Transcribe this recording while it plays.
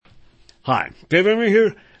Hi, Dave Emery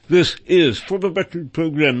here. This is For the Record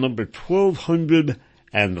program number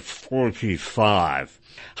 1245.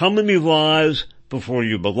 How many lies before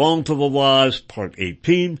you belong to the lies, part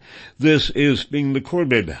 18. This is being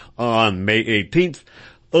recorded on May 18th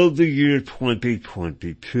of the year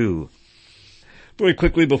 2022. Very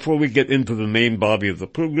quickly, before we get into the main body of the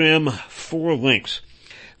program, 4 links.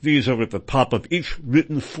 These are at the top of each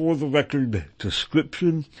written For the Record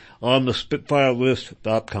description on the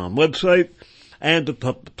SpitfireList.com website, and at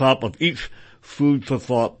the top of each Food for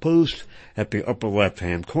Thought post at the upper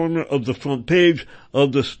left-hand corner of the front page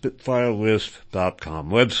of the SpitfireList.com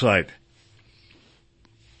website.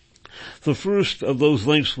 The first of those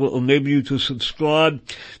links will enable you to subscribe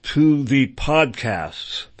to the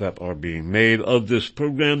podcasts that are being made of this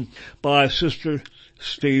program by sister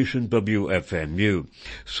station WFMU.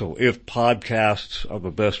 So if podcasts are the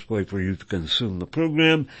best way for you to consume the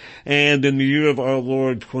program, and in the year of our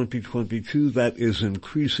Lord 2022 that is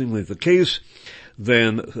increasingly the case,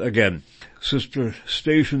 then again, sister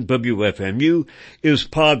station WFMU is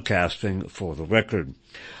podcasting For the Record.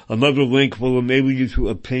 Another link will enable you to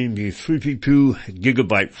obtain the 32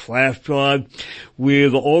 gigabyte flash drive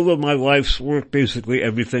with all of my life's work, basically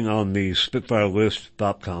everything on the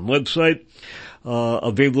SpitfireList.com website,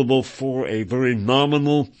 available for a very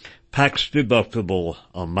nominal tax-deductible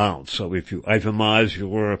amount. So if you itemize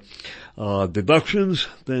your deductions,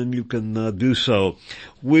 then you can do so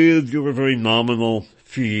with your very nominal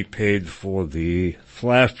fee paid for the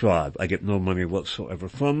flash drive. I get no money whatsoever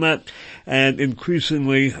from that, and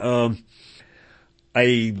increasingly, I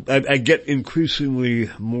get increasingly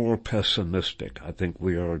more pessimistic. I think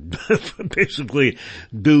we are basically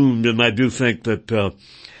doomed, and I do think that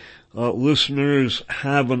listeners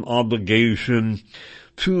have an obligation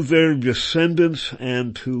to their descendants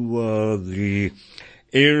and to the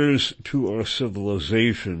heirs to our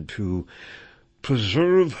civilization to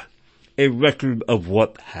preserve a record of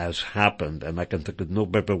what has happened, and I can think of no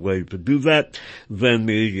better way to do that than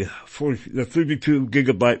the 32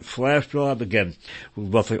 gigabyte flash drive, again,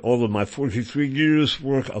 with roughly all of my 43 years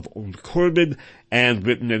worth of recorded and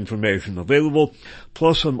written information available,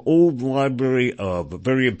 plus an old library of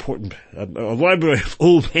very important, a library of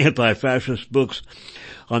old anti-fascist books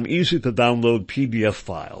on easy to download PDF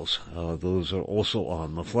files. Those are also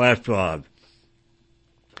on the flash drive.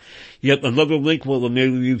 Yet another link will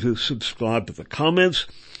enable you to subscribe to the comments,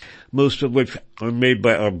 most of which are made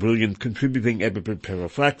by our brilliant contributing editor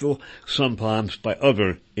Pterrafractyl, sometimes by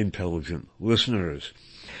other intelligent listeners.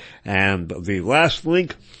 And the last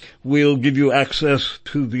link will give you access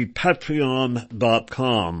to the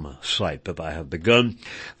Patreon.com site that I have begun.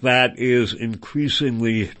 That is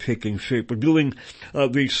increasingly taking shape. We're doing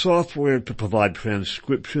the software to provide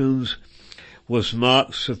transcriptions was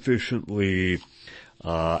not sufficiently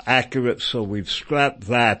accurate, so we've scrapped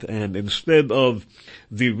that, and instead of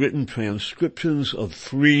the written transcriptions of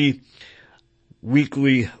 3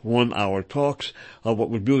 weekly 1-hour talks, what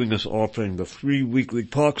we're doing is offering the 3 weekly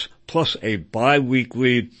talks plus a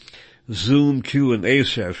bi-weekly Zoom Q&A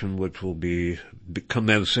session, which will be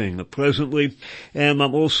commencing presently, and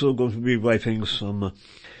I'm also going to be writing some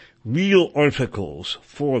real articles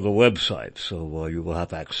for the website, so you will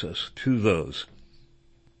have access to those.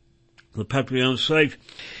 The Patreon site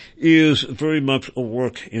is very much a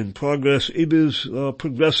work in progress. It is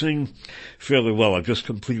progressing fairly well. I've just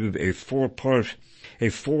completed a 4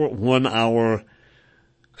 1-hour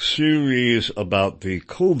series about the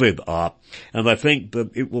COVID op, and I think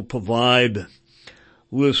that it will provide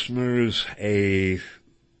listeners a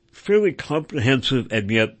fairly comprehensive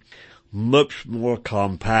and yet much more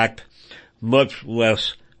compact, much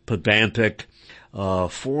less pedantic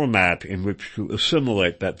format in which to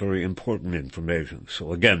assimilate that very important information.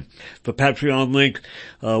 So again, the Patreon link,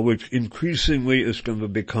 which increasingly is going to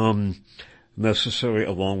become necessary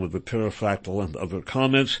along with the Pterrafractyl and other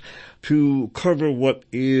comments to cover what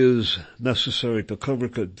is necessary to cover,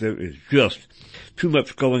 because there is just too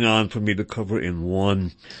much going on for me to cover in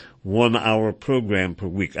one 1-hour program per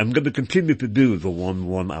week. I'm going to continue to do the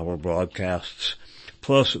 1-hour broadcasts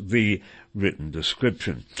plus the written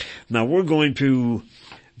description. Now we're going to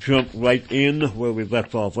jump right in where we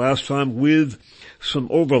left off last time with some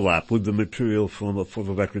overlap with the material from For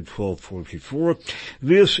the Record 1244.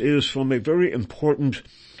 This is from a very important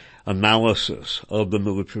analysis of the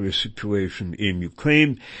military situation in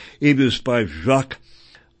Ukraine. It is by Jacques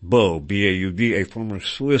Baud, B-A-U-D, a former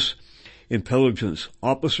Swiss intelligence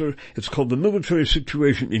officer. It's called The Military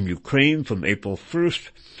Situation in Ukraine from April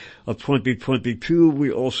 1st of 2022. We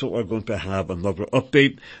also are going to have another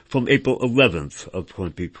update from April 11th of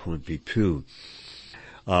 2022.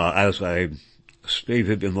 As I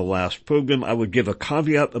stated in the last program, I would give a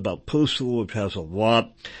caveat about Postal, which has a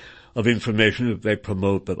lot of information that they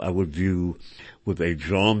promote that I would view with a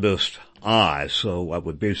jaundiced eye. So I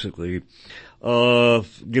would basically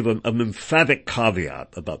give an emphatic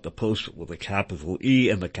caveat about the Postal with a capital E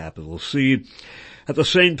and a capital C, at the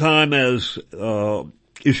same time as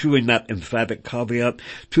issuing that emphatic caveat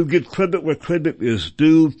to give credit where credit is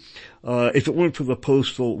due. If it weren't for the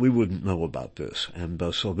Postal, we wouldn't know about this. And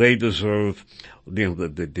so they deserve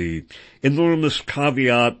the enormous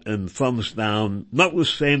caveat and thumbs down.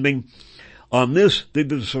 Notwithstanding, on this, they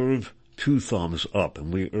deserve 2 thumbs up.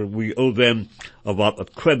 And we owe them a lot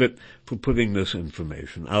of credit for putting this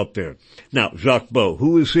information out there. Now, Jacques Beau,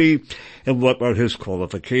 who is he and what are his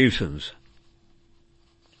qualifications?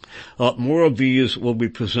 More of these will be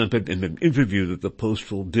presented in an interview that the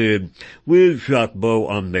Postal did with Jacques Beau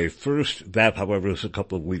on May 1st. That, however, is a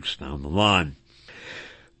couple of weeks down the line.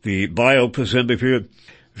 The bio presented here,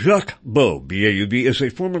 Jacques Beau, B-A-U-B, is a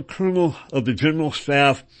former colonel of the General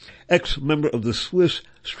Staff, ex-member of the Swiss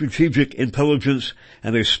Strategic Intelligence,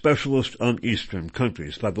 and a specialist on Eastern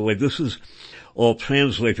countries. By the way, this is all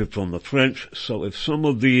translated from the French, so if some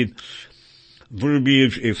of the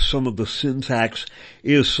verbiage, if some of the syntax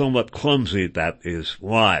is somewhat clumsy, that is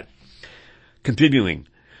why. Continuing,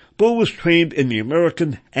 Beau was trained in the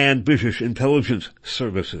American and British intelligence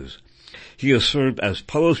services. He has served as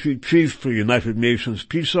policy chief for United Nations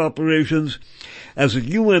peace operations, as a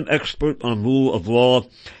UN expert on rule of law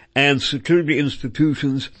and security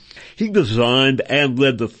institutions. He designed and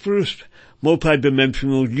led the first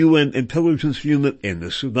multidimensional UN intelligence unit in the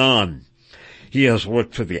Sudan. He has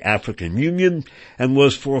worked for the African Union and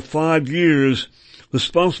was for 5 years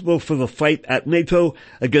responsible for the fight at NATO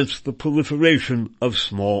against the proliferation of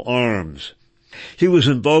small arms. He was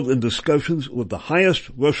involved in discussions with the highest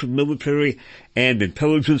Russian military and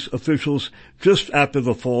intelligence officials just after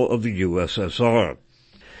the fall of the USSR.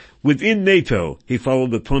 Within NATO, he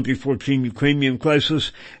followed the 2014 Ukrainian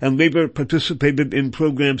crisis and later participated in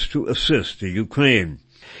programs to assist the Ukraine.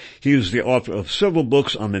 He is the author of several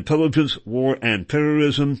books on intelligence, war, and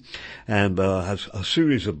terrorism, and has a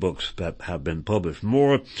series of books that have been published.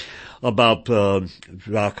 More about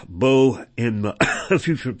Jacques Beau in a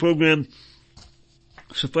future program.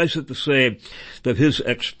 Suffice it to say that his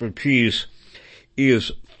expertise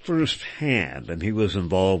is firsthand, and he was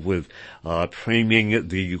involved with training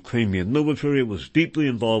the Ukrainian military, was deeply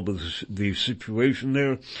involved with the situation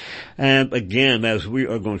there, and again, as we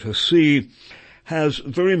are going to see, has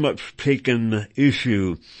very much taken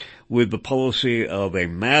issue with the policy of a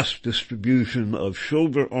mass distribution of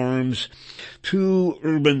shoulder arms to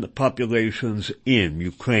urban populations in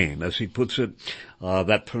Ukraine. As he puts it,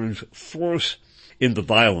 that turns force into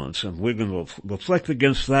violence, and we're going to reflect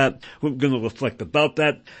against that. We're going to reflect about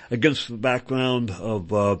that against the background of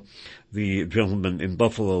the gentleman in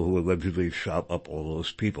Buffalo who allegedly shot up all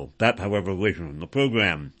those people. That, however, later in the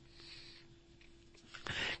program.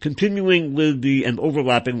 Continuing with and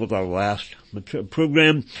overlapping with our last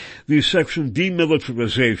program, the section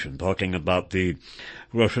Demilitarization, talking about the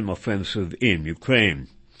Russian offensive in Ukraine.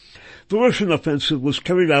 The Russian offensive was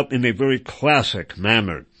carried out in a very classic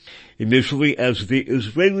manner. Initially, as the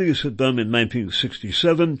Israelis had done in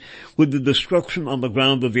 1967, with the destruction on the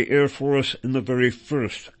ground of the Air Force in the very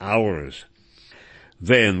first hours.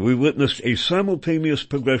 Then we witnessed a simultaneous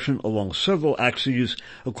progression along several axes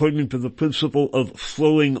according to the principle of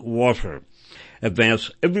flowing water. Advance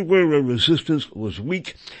everywhere where resistance was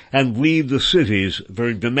weak and leave the cities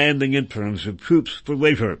very demanding in terms of troops for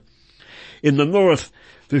later. In the north,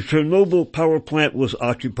 the Chernobyl power plant was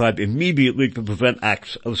occupied immediately to prevent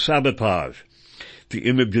acts of sabotage. The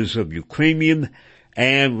images of Ukrainian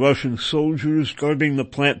and Russian soldiers guarding the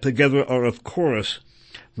plant together are, of course,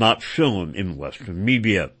 not shown in Western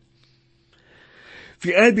media.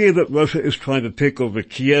 The idea that Russia is trying to take over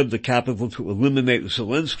Kiev, the capital, to eliminate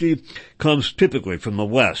Zelensky, comes typically from the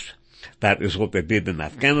West. That is what they did in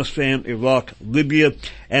Afghanistan, Iraq, Libya,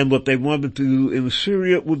 and what they wanted to do in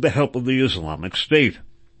Syria with the help of the Islamic State.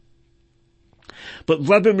 But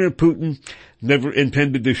Vladimir Putin never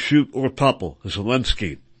intended to shoot or topple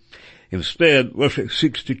Zelensky. Instead, Russia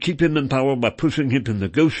seeks to keep him in power by pushing him to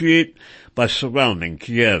negotiate by surrounding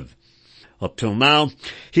Kiev. Up till now,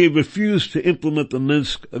 he had refused to implement the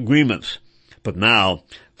Minsk agreements. But now,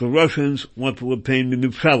 the Russians want to obtain the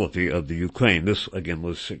neutrality of the Ukraine. This, again,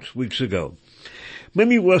 was 6 weeks ago.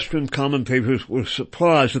 Many Western commentators were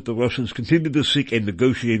surprised that the Russians continued to seek a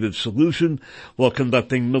negotiated solution while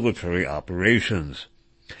conducting military operations.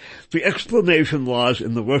 The explanation lies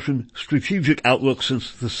in the Russian strategic outlook since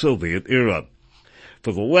the Soviet era.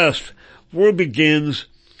 For the West, war begins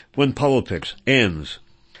when politics ends.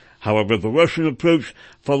 However, the Russian approach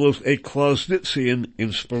follows a Clausewitzian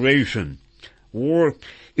inspiration. War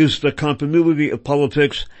is the continuity of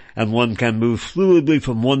politics, and one can move fluidly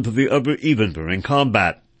from one to the other even during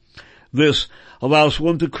combat. This allows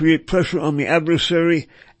one to create pressure on the adversary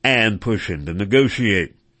and push him to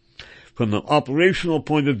negotiate. From an operational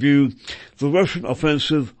point of view, the Russian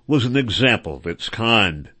offensive was an example of its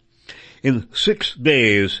kind. In 6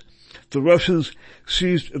 days, the Russians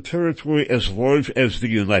seized a territory as large as the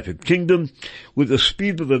United Kingdom with a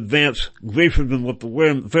speed of advance greater than what the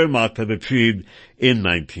Wehrmacht had achieved in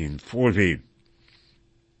 1940.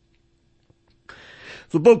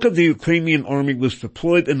 The bulk of the Ukrainian army was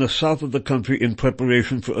deployed in the south of the country in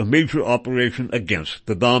preparation for a major operation against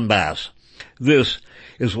the Donbass. This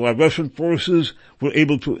is why Russian forces were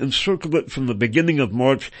able to encircle it from the beginning of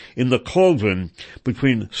March in the cauldron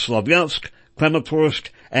between Slavyansk, Kramatorsk,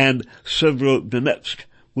 and Severodonetsk,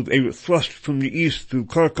 with a thrust from the east through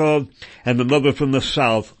Kharkov and another from the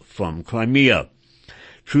south from Crimea.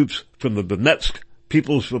 Troops from the Donetsk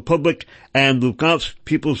People's Republic and Lugansk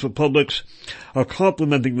People's Republics are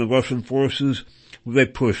complementing the Russian forces with a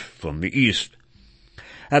push from the east.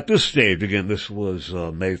 At this stage, again, this was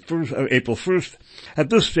April 1st, at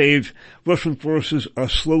this stage, Russian forces are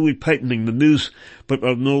slowly tightening the noose, but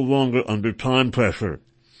are no longer under time pressure.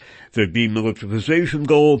 Their demilitarization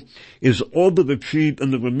goal is all but achieved,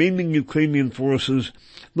 and the remaining Ukrainian forces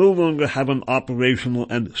no longer have an operational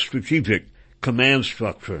and strategic command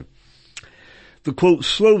structure. The, quote,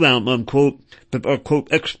 slowdown, unquote, that our, quote,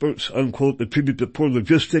 experts, unquote, attribute to poor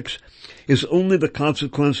logistics is only the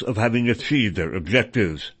consequence of having achieved their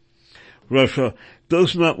objectives. Russia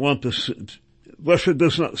does not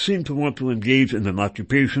seem to want to engage in an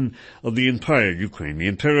occupation of the entire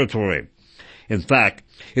Ukrainian territory. In fact,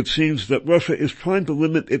 it seems that Russia is trying to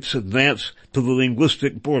limit its advance to the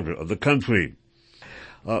linguistic border of the country.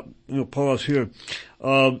 Pause here.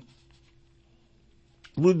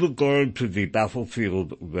 With regard to the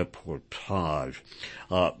battlefield reportage,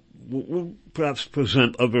 we'll perhaps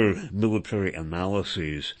present other military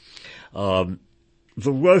analyses. The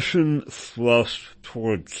Russian thrust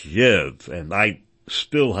toward Kiev, and I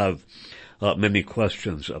still have many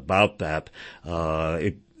questions about that.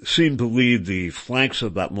 It seemed to leave the flanks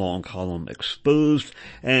of that long column exposed,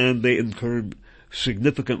 and they incurred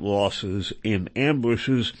significant losses in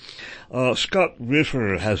ambushes. Scott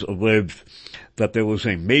Ritter has alleged that there was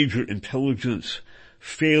a major intelligence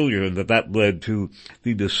failure and that led to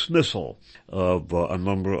the dismissal of a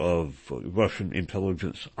number of Russian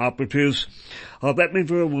intelligence operatives. That may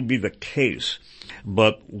very well be the case,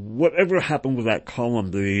 but whatever happened with that column,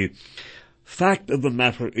 the fact of the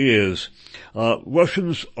matter is,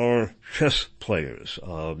 Russians are chess players.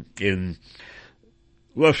 In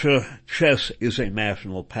Russia, chess is a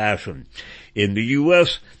national passion. In the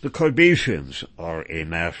U.S., the Kardashians are a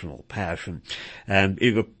national passion. And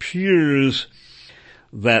it appears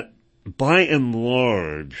that by and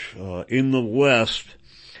large, in the West,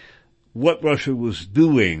 what Russia was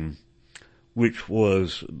doing, which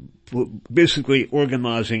was basically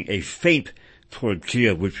organizing a feint toward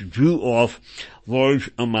Kiev, which drew off large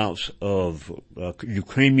amounts of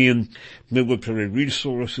Ukrainian military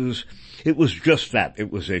resources. It was just that.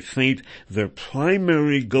 It was a feint. Their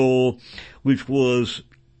primary goal, which was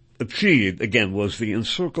achieved, again, was the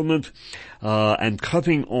encirclement and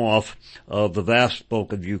cutting off of the vast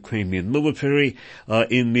bulk of the Ukrainian military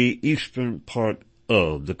in the eastern part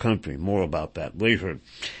of the country. More about that later.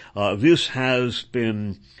 This has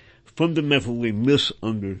been fundamentally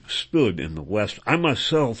misunderstood in the West. I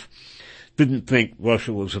myself didn't think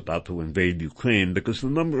Russia was about to invade Ukraine because the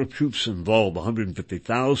number of troops involved,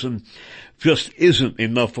 150,000, just isn't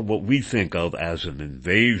enough for what we think of as an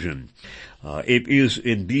invasion. It is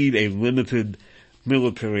indeed a limited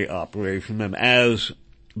military operation, and as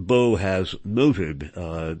Bo has noted,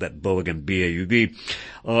 that Bo again, B-A-U-D,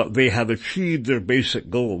 they have achieved their basic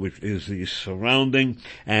goal, which is the surrounding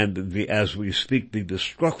and as we speak, the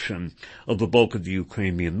destruction of the bulk of the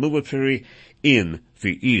Ukrainian military in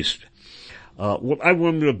the east. What I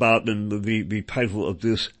wonder about, and the title of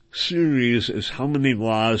this series is How Many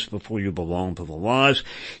Lies Before You Belong to the Lies.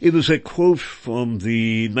 It is a quote from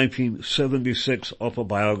the 1976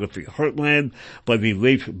 autobiography Heartland by the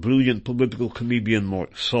late brilliant political comedian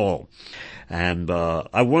Mort Sahl. And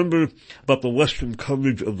I wonder about the Western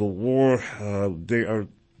coverage of the war. They are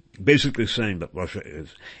basically saying that Russia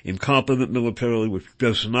is incompetent militarily, which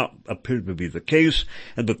does not appear to be the case,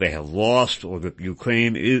 and that they have lost, or that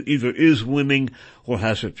Ukraine either is winning or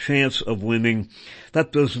has a chance of winning.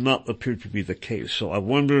 That does not appear to be the case. So I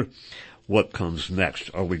wonder what comes next.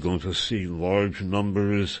 Are we going to see large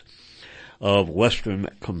numbers of Western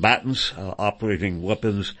combatants operating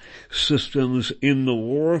weapons systems in the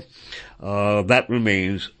war? That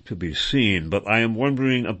remains to be seen. But I am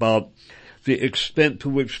wondering about the extent to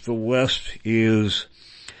which the West is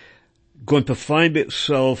going to find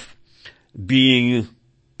itself being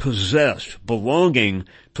possessed, belonging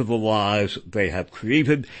to the lies they have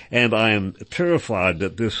created, and I am terrified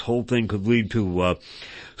that this whole thing could lead to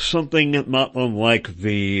something not unlike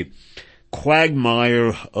the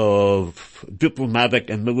quagmire of diplomatic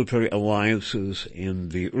and military alliances in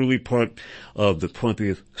the early part of the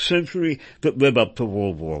 20th century that led up to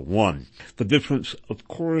World War I. The difference, of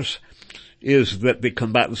course, is that the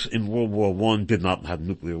combatants in World War I did not have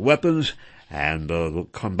nuclear weapons, and the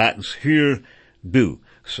combatants here do.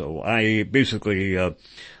 So I basically,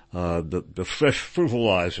 the fresh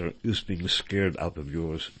fertilizer is being scared out of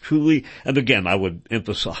yours truly. And again, I would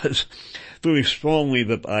emphasize very strongly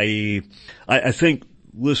that I think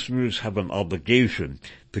listeners have an obligation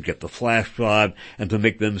to get the flash drive and to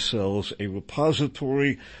make themselves a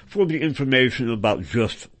repository for the information about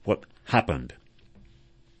just what happened.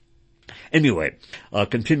 Anyway,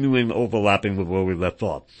 continuing overlapping with where we left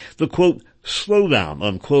off. The quote, slowdown,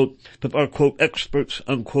 unquote, that our quote experts,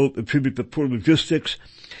 unquote, attribute to poor logistics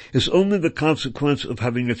is only the consequence of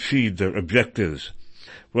having achieved their objectives.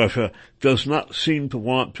 Russia does not seem to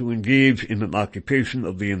want to engage in an occupation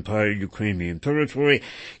of the entire Ukrainian territory.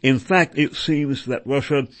 In fact, it seems that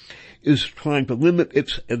Russia is trying to limit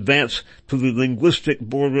its advance to the linguistic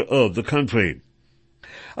border of the country.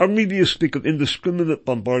 Our media speak of indiscriminate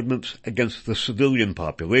bombardments against the civilian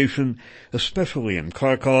population, especially in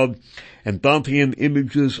Kharkov, and Dantean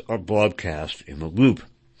images are broadcast in a loop.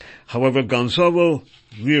 However, Gonzalo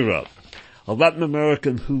Lira, a Latin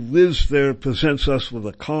American who lives there, presents us with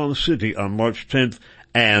a calm city on March 10th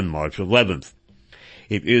and March 11th.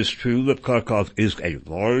 It is true that Kharkov is a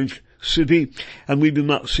large city, and we do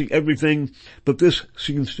not see everything, but this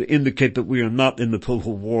seems to indicate that we are not in the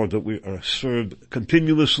total war that we are served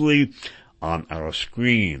continuously on our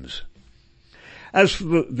screens. As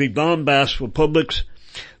for the Donbass republics,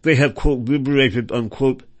 they have, quote, liberated,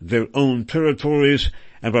 unquote, their own territories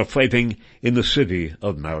and are fighting in the city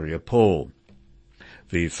of Mariupol.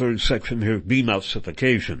 The third section here,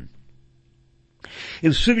 denazification.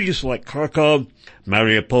 In cities like Kharkov,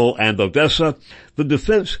 Mariupol, and Odessa, the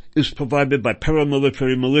defense is provided by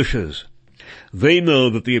paramilitary militias. They know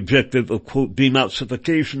that the objective of, quote,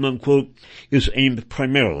 denazification, unquote, is aimed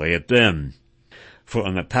primarily at them. For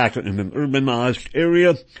an attacker in an urbanized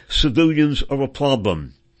area, civilians are a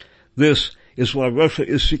problem. This is why Russia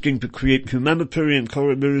is seeking to create humanitarian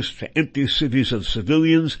corridors to empty cities of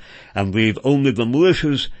civilians and leave only the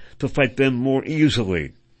militias to fight them more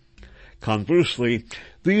easily. Conversely,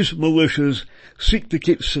 these militias seek to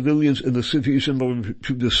keep civilians in the cities in order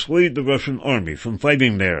to dissuade the Russian army from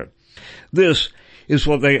fighting there. This is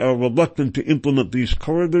why they are reluctant to implement these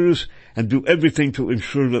corridors and do everything to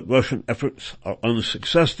ensure that Russian efforts are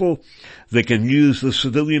unsuccessful. They can use the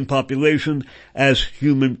civilian population as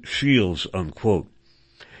human shields, unquote.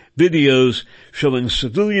 Videos showing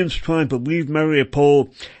civilians trying to leave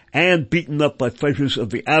Mariupol and beaten up by fighters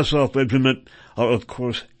of the Azov regiment are, of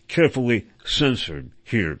course, carefully censored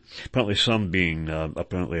here. Apparently some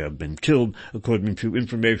have been killed, according to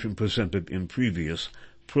information presented in previous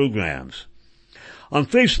programs. On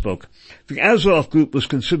Facebook, the Azov group was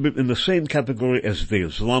considered in the same category as the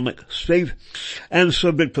Islamic State and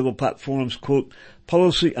subject to the platform's, quote,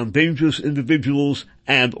 policy on dangerous individuals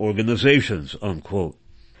and organizations, unquote.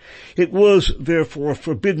 It was, therefore,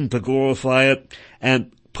 forbidden to glorify it,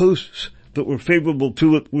 and posts that were favorable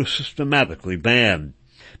to it were systematically banned.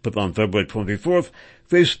 But on February 24th,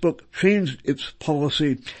 Facebook changed its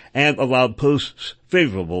policy and allowed posts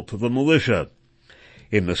favorable to the militia.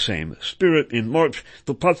 In the same spirit, in March,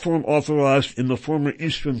 the platform authorized in the former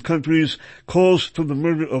eastern countries calls for the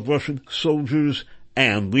murder of Russian soldiers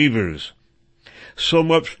and leaders. So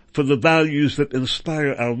much for the values that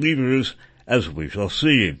inspire our leaders, as we shall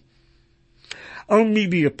see. Our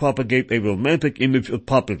media propagate a romantic image of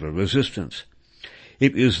popular resistance.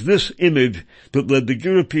 It is this image that led the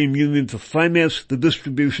European Union to finance the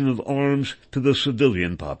distribution of arms to the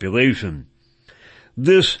civilian population.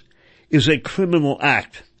 This is a criminal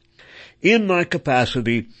act. In my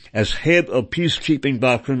capacity as head of peacekeeping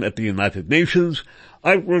doctrine at the United Nations,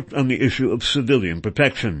 I worked on the issue of civilian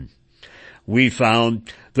protection. We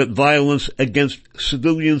found that violence against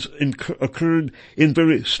civilians occurred in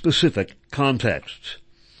very specific contexts.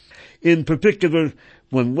 In particular,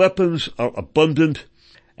 when weapons are abundant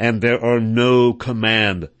and there are no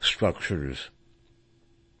command structures.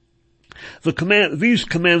 These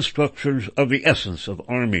command structures are the essence of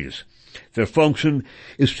armies. Their function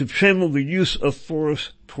is to channel the use of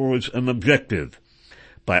force towards an objective.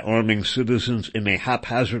 By arming citizens in a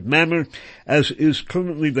haphazard manner, as is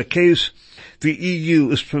currently the case, the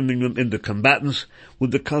EU is turning them into combatants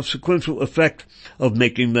with the consequential effect of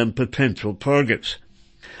making them potential targets.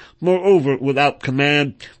 Moreover, without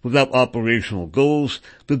command, without operational goals,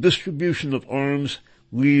 the distribution of arms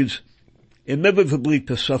leads inevitably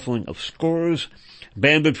to suffering of scores,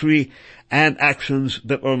 banditry, and actions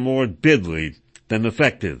that are more deadly than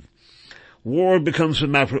effective. War becomes a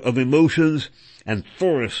matter of emotions, and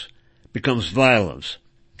force becomes violence.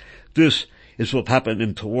 This is what happened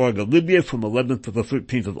in Tawarga, Libya from 11th to the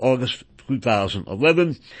 13th of August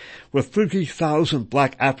 2011, where 30,000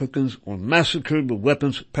 black Africans were massacred with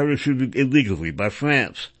weapons parachuted illegally by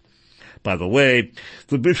France. By the way,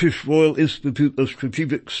 the British Royal Institute of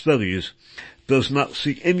Strategic Studies does not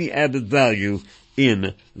see any added value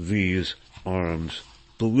in these arms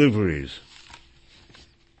deliveries.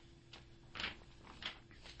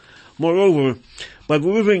 Moreover, by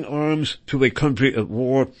delivering arms to a country at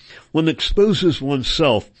war, one exposes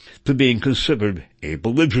oneself to being considered a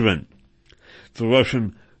belligerent. The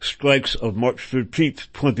Russian strikes of March 13,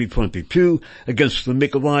 2022 against the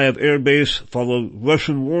Mykolaiv air base followed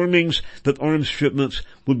Russian warnings that arms shipments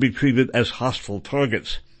would be treated as hostile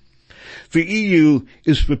targets. The EU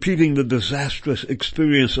is repeating the disastrous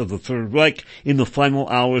experience of the Third Reich in the final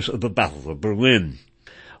hours of the Battle of Berlin.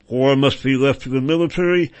 War must be left to the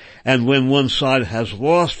military, and when one side has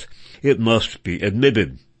lost, it must be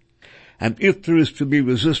admitted. And if there is to be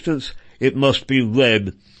resistance, it must be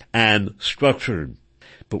led and structured.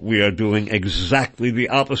 But we are doing exactly the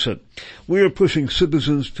opposite. We are pushing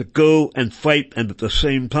citizens to go and fight, and at the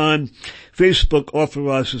same time, Facebook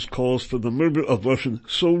authorizes calls for the murder of Russian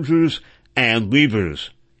soldiers and leaders.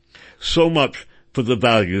 So much for the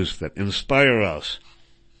values that inspire us.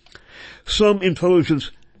 Some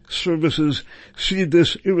intelligence services see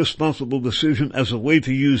this irresponsible decision as a way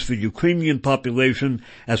to use the Ukrainian population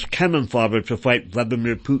as cannon fodder to fight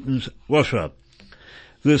Vladimir Putin's Russia.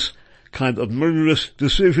 This kind of murderous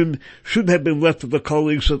decision should have been left to the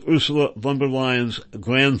colleagues of Ursula von der Leyen's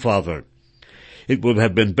grandfather. It would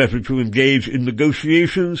have been better to engage in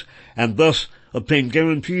negotiations and thus obtain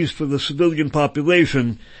guarantees for the civilian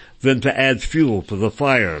population than to add fuel to the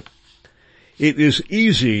fire. It is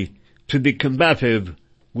easy to be combative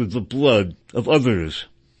with the blood of others.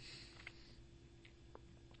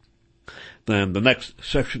 Then the next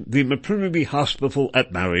section, the maternity hospital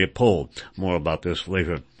at Mariupol. More about this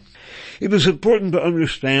later. It is important to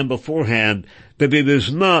understand beforehand that it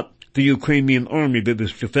is not the Ukrainian army that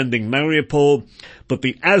is defending Mariupol, but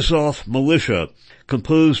the Azov militia,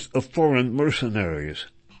 composed of foreign mercenaries.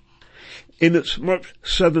 In its March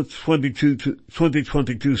 7,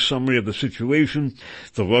 2022 summary of the situation,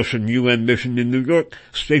 the Russian UN mission in New York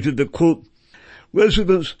stated that, quote,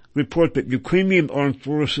 residents report that Ukrainian armed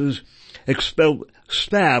forces expelled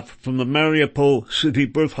staff from the Mariupol City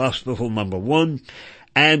Birth Hospital No. 1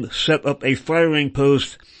 and set up a firing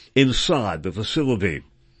post inside the facility.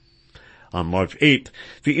 On March 8th,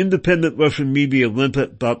 the independent Russian media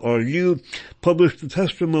Lenta.ru published the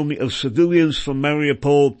testimony of civilians from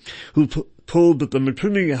Mariupol who told that the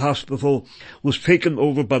maternity hospital was taken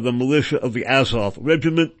over by the militia of the Azov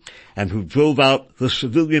regiment and who drove out the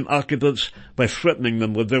civilian occupants by threatening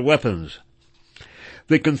them with their weapons.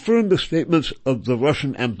 They confirmed the statements of the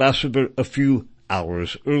Russian ambassador a few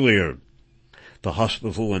hours earlier. The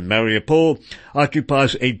hospital in Mariupol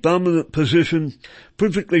occupies a dominant position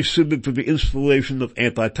perfectly suited for the installation of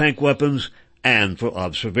anti-tank weapons and for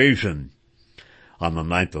observation. On the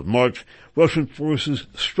 9th of March, Russian forces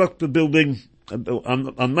struck the building.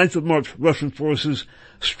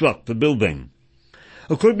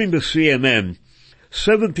 According to CNN,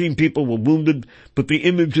 17 people were wounded, but the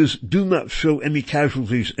images do not show any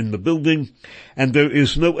casualties in the building, and there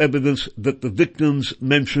is no evidence that the victims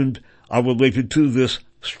mentioned are related to this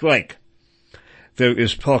strike. There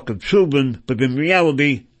is talk of children, but in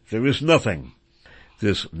reality, there is nothing.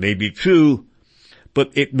 This may be true,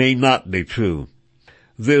 but it may not be true.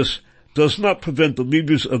 This does not prevent the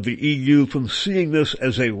leaders of the EU from seeing this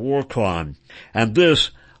as a war crime, and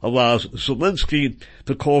this allows Zelensky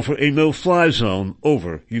to call for a no-fly zone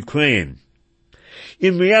over Ukraine.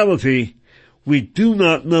 In reality, we do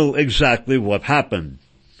not know exactly what happened,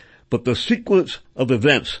 but the sequence of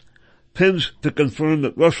events tends to confirm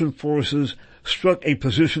that Russian forces struck a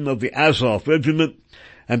position of the Azov regiment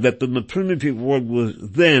and that the maternity ward was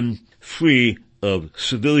then free of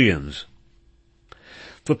civilians.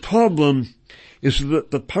 The problem is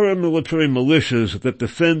that the paramilitary militias that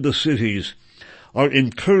defend the cities are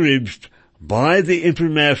encouraged by the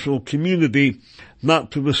international community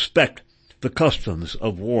not to respect the customs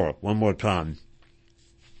of war. One more time.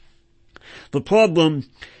 The problem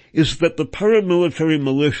is that the paramilitary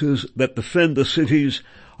militias that defend the cities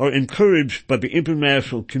are encouraged by the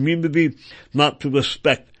international community not to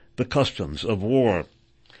respect the customs of war.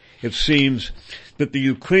 It seems that the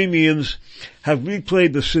Ukrainians have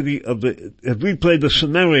replayed the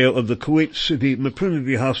scenario of the Kuwait City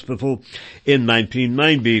Maternity Hospital in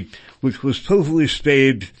 1990, which was totally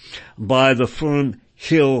staged by the firm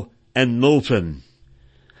Hill and Knowlton.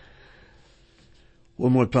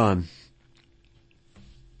 One more time.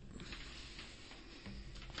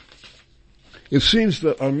 It seems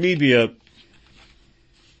that our media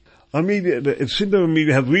have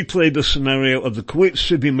replayed the scenario of the Kuwait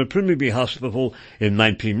City Maternity Hospital in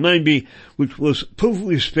 1990, which was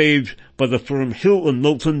totally staged by the firm Hill and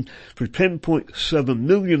Knowlton for $10.7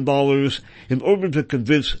 million in order to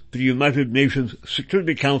convince the United Nations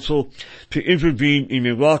Security Council to intervene in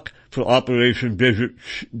Iraq for Operation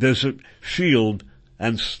Desert Shield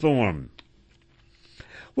and Storm.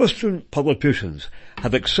 Western politicians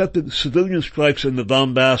have accepted civilian strikes in the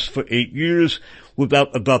Donbass for 8 years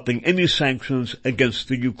without adopting any sanctions against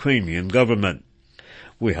the Ukrainian government.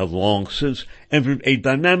 We have long since entered a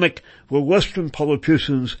dynamic where Western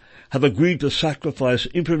politicians have agreed to sacrifice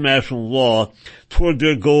international law toward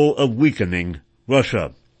their goal of weakening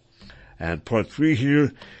Russia. And part 3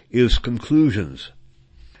 here is conclusions.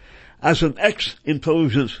 As an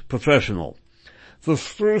ex-intelligence professional, the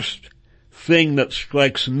first thing that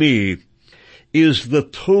strikes me is the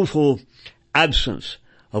total absence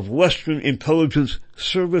of Western intelligence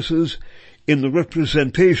services in the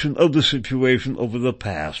representation of the situation over the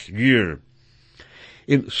past year.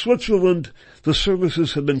 In Switzerland, the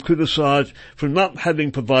services have been criticized for not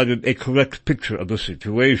having provided a correct picture of the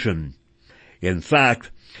situation. In fact,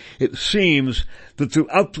 it seems that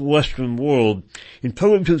throughout the Western world,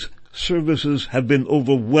 intelligence services have been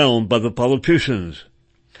overwhelmed by the politicians.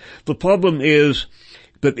 The problem is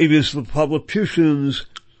that it is the politicians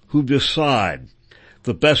who decide.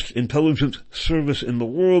 The best intelligence service in the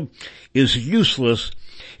world is useless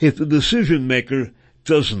if the decision maker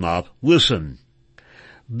does not listen.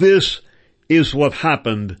 This is what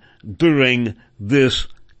happened during this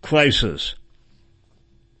crisis.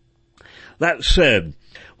 That said,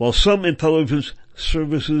 while some intelligence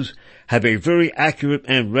services have a very accurate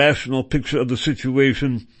and rational picture of the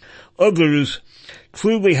situation, others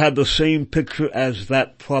clearly have the same picture as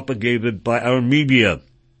that propagated by our media.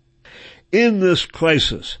 In this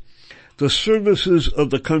crisis, the services of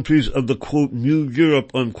the countries of the, quote, New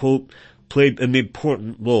Europe, unquote, played an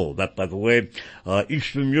important role. That, by the way,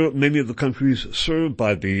 Eastern Europe, many of the countries served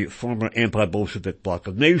by the former anti-Bolshevik bloc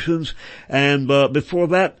of nations, and before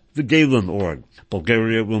that, the Galen Org,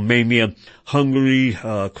 Bulgaria, Romania, Hungary,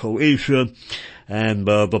 Croatia, and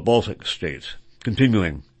the Baltic states.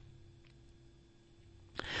 Continuing.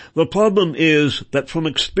 The problem is that from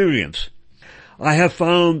experience, I have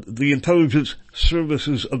found the intelligence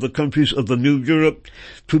services of the countries of the New Europe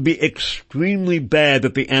to be extremely bad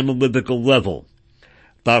at the analytical level.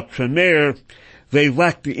 Doctrinaire, they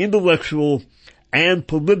lack the intellectual and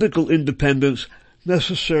political independence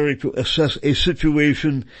necessary to assess a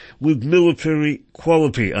situation with military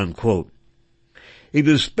quality, unquote. It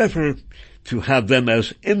is better to have them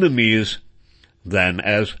as enemies than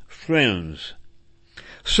as friends.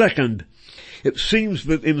 Second, it seems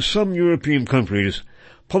that in some European countries,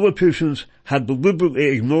 politicians had deliberately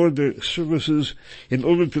ignored their services in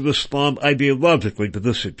order to respond ideologically to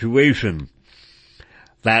the situation.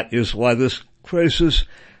 That is why this crisis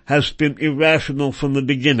has been irrational from the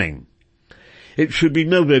beginning. It should be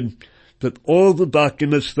noted that all the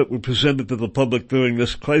documents that were presented to the public during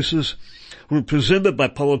this crisis were presented by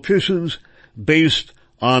politicians based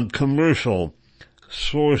on commercial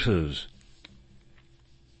sources.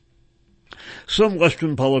 Some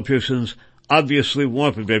Western politicians obviously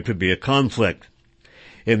wanted there to be a conflict.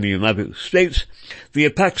 In the United States, the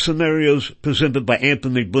attack scenarios presented by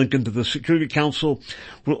Antony Blinken to the Security Council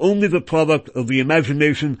were only the product of the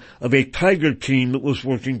imagination of a tiger team that was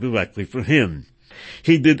working directly for him.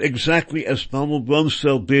 He did exactly as Donald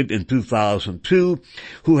Rumsfeld did in 2002,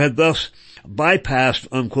 who had thus bypassed,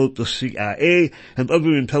 unquote, the CIA and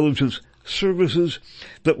other intelligence services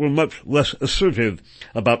that were much less assertive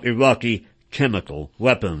about Iraqi chemical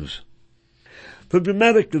weapons. The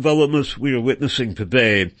dramatic developments we are witnessing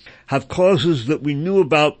today have causes that we knew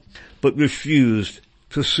about but refused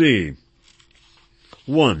to see.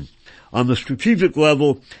 1. On the strategic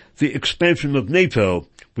level, the expansion of NATO,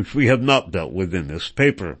 which we have not dealt with in this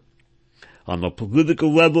paper. On the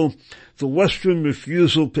political level, the Western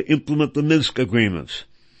refusal to implement the Minsk agreements,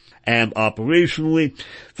 and operationally,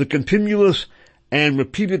 the continuous and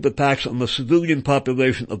repeated attacks on the civilian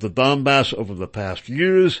population of the Donbass over the past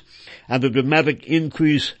years, and the dramatic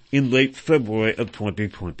increase in late February of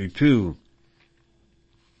 2022.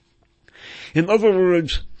 In other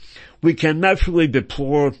words, we can naturally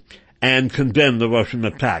deplore and condemn the Russian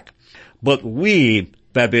attack, but we,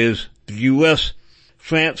 that is, the U.S.,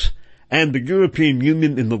 France, and the European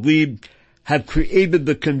Union in the lead, have created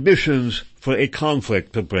the conditions for a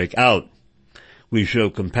conflict to break out. We show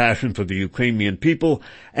compassion for the Ukrainian people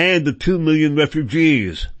and the 2 million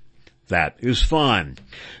refugees. That is fine.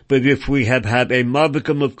 But if we had had a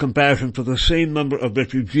modicum of compassion for the same number of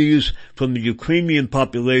refugees from the Ukrainian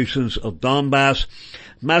populations of Donbass,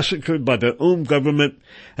 massacred by their own government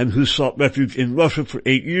and who sought refuge in Russia for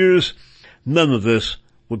 8 years, none of this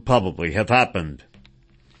would probably have happened.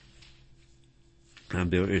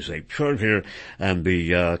 And there is a chart here, and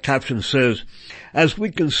the caption says, as we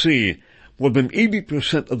can see, more than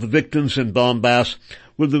 80% of the victims in Donbass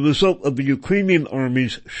were the result of the Ukrainian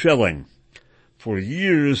army's shelling. For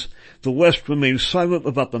years, the West remained silent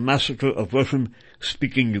about the massacre of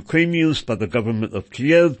Russian-speaking Ukrainians by the government of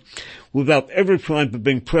Kiev, without ever trying to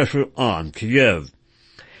bring pressure on Kiev.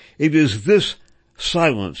 It is this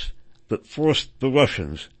silence that forced the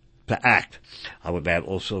Russians to act. I would add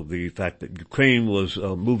also the fact that Ukraine was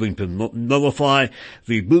moving to nullify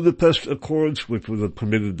the Budapest Accords, which would have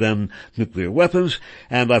permitted them nuclear weapons,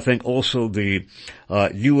 and I think also the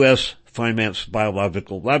U.S. financed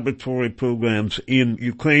biological laboratory programs in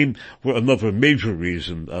Ukraine were another major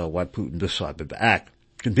reason why Putin decided to act.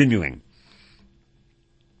 Continuing.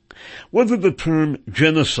 Whether the term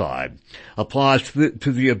genocide applies to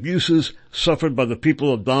the abuses suffered by the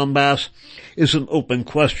people of Donbass is an open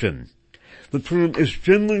question. The term is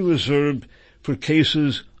generally reserved for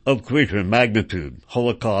cases of greater magnitude,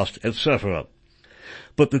 Holocaust, etc.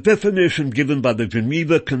 But the definition given by the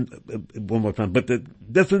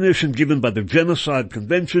Genocide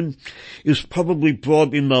Convention is probably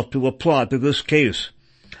broad enough to apply to this case.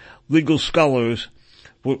 Legal scholars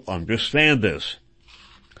will understand this.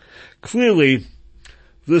 Clearly,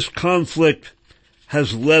 this conflict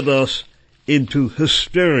has led us into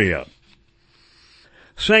hysteria.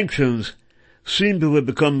 Sanctions seem to have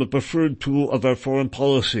become the preferred tool of our foreign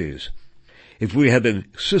policies. If we had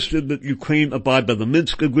insisted that Ukraine abide by the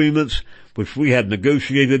Minsk agreements, which we had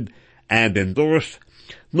negotiated and endorsed,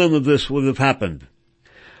 none of this would have happened.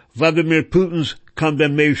 Vladimir Putin's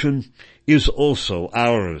condemnation is also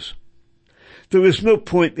ours. There is no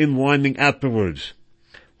point in whining afterwards.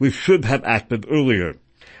 We should have acted earlier.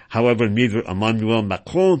 However, neither Emmanuel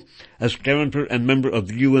Macron, as guarantor and member of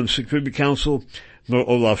the UN Security Council, nor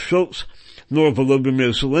Olaf Scholz, nor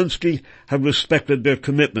Volodymyr Zelensky have respected their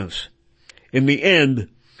commitments. In the end,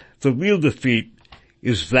 the real defeat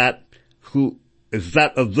is that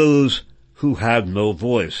of those who have no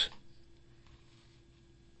voice.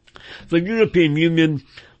 The European Union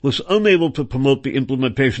was unable to promote the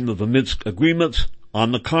implementation of the Minsk agreements.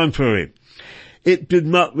 On the contrary, it did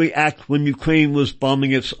not react when Ukraine was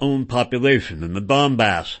bombing its own population in the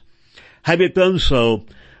Donbass. Had it done so,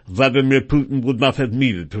 Vladimir Putin would not have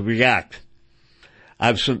needed to react.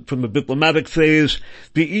 Absent from the diplomatic phase,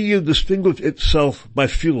 the EU distinguished itself by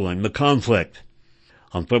fueling the conflict.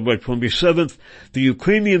 On February 27th, the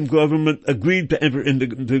Ukrainian government agreed to enter into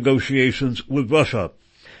negotiations with Russia.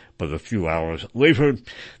 But a few hours later,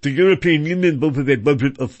 the European Union voted a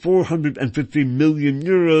budget of 450 million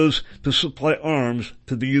euros to supply arms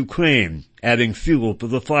to the Ukraine, adding fuel to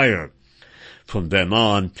the fire. From then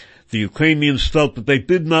on, the Ukrainians felt that they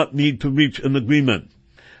did not need to reach an agreement.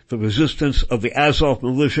 The resistance of the Azov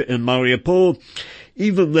militia in Mariupol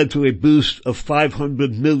even led to a boost of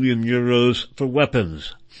 500 million euros for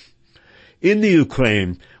weapons. In the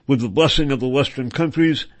Ukraine, with the blessing of the Western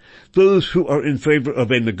countries, those who are in favor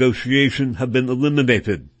of a negotiation have been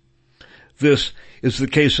eliminated. This is the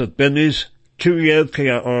case of Denis Kiryev,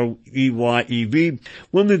 K-I-R-E-Y-E-V,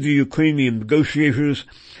 one of the Ukrainian negotiators,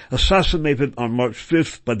 assassinated on March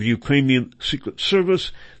 5th by the Ukrainian Secret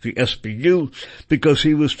Service, the SBU, because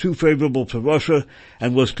he was too favorable to Russia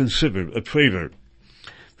and was considered a traitor.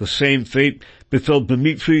 The same fate befell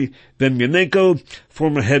Dmitry Demyanenko,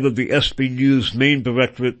 former head of the SBU's main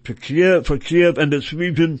directorate for Kiev and its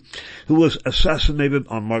region, who was assassinated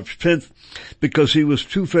on March 10th because he was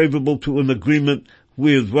too favorable to an agreement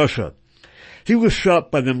with Russia. He was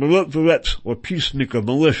shot by the Marat-Vorets, or peacemaker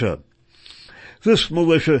militia. This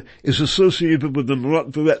militia is associated with the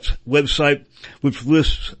Marat-Vorets website, which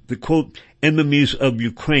lists the, quote, enemies of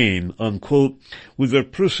Ukraine, unquote, with their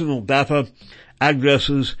personal data,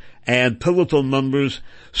 addresses, and telephone numbers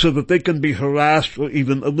so that they can be harassed or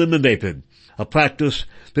even eliminated, a practice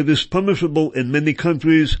that is punishable in many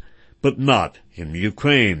countries, but not in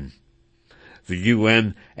Ukraine. The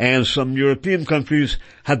UN and some European countries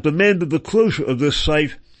have demanded the closure of this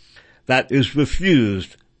site. That is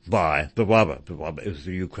refused by the Rada. The Rada is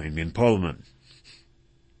the Ukrainian parliament.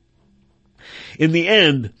 In the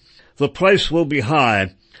end, the price will be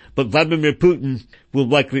high, but Vladimir Putin will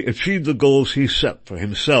likely achieve the goals he set for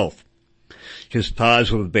himself. His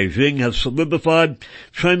ties with Beijing have solidified.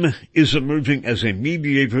 China is emerging as a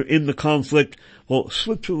mediator in the conflict, while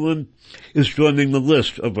Switzerland is joining the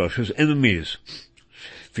list of Russia's enemies.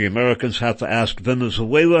 The Americans have to ask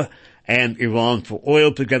Venezuela and Iran for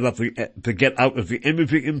oil to get out of the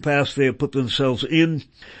energy impasse they have put themselves in.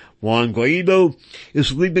 Juan Guaido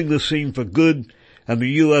is leaving the scene for good, and the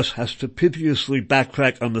U.S. has to piteously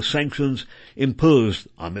backtrack on the sanctions imposed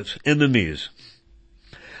on its enemies.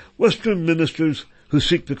 Western ministers who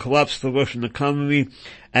seek to collapse the Russian economy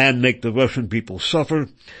and make the Russian people suffer,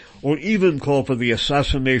 or even call for the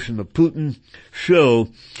assassination of Putin, show,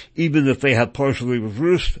 even if they have partially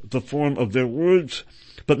reversed the form of their words,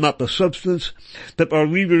 but not the substance, that our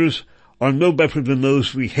leaders are no better than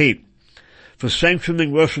those we hate. For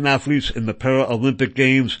sanctioning Russian athletes in the Paralympic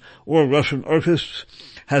Games or Russian artists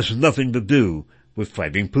has nothing to do with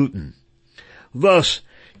fighting Putin. Thus,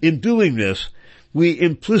 in doing this, we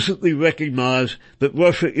implicitly recognize that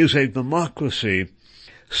Russia is a democracy,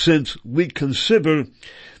 since we consider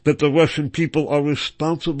that the Russian people are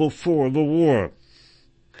responsible for the war.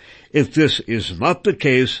 If this is not the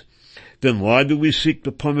case, then why do we seek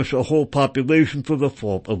to punish a whole population for the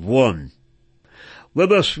fault of one?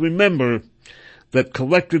 Let us remember that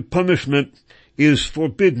collective punishment is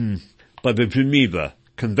forbidden by the Geneva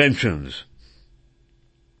Conventions.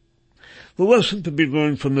 The lesson to be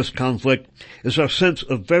learned from this conflict is our sense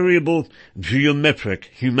of variable, geometric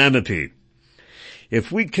humanity.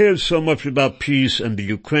 If we cared so much about peace and the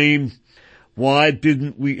Ukraine, why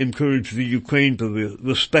didn't we encourage the Ukraine to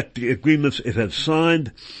respect the agreements it had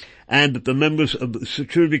signed and that the members of the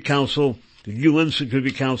Security Council, the UN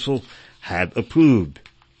Security Council, had approved?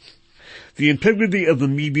 The integrity of the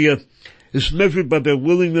media is measured by their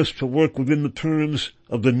willingness to work within the terms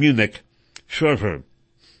of the Munich Charter.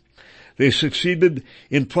 They succeeded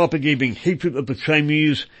in propagating hatred of the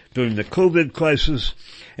Chinese during the COVID crisis,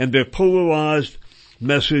 and their polarized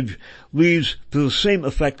message leads to the same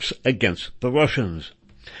effects against the Russians.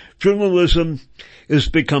 Journalism is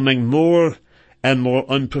becoming more and more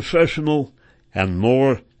unprofessional and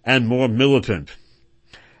more militant.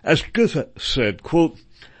 As Goethe said, quote,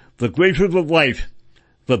 "The greater the light,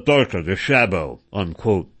 the darker the shadow,"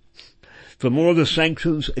 unquote. The more the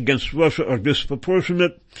sanctions against Russia are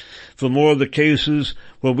disproportionate, the more the cases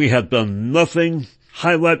where we have done nothing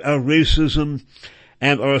highlight our racism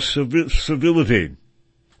and our servility.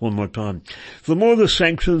 One more time. The more the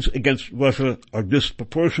sanctions against Russia are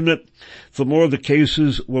disproportionate, the more the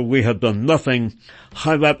cases where we have done nothing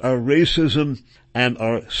highlight our racism and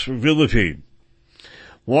our servility.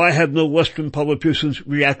 Why have no Western politicians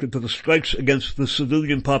reacted to the strikes against the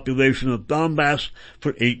civilian population of Donbass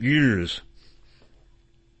for 8 years?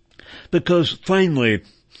 Because, finally,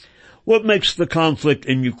 what makes the conflict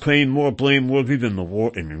in Ukraine more blameworthy than the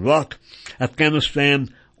war in Iraq,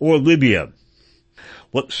 Afghanistan, or Libya?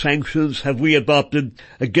 What sanctions have we adopted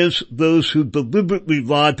against those who deliberately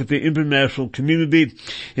lied to the international community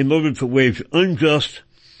in order to wage unjust,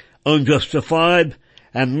 unjustified,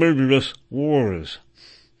 and murderous wars?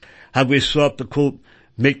 Have we sought to, quote,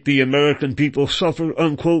 make the American people suffer,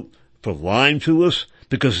 unquote, for lying to us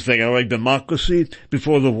because they are a democracy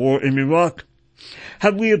before the war in Iraq?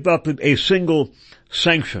 Have we adopted a single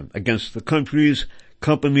sanction against the countries,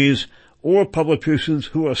 companies, or politicians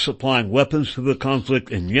who are supplying weapons to the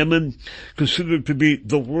conflict in Yemen, considered to be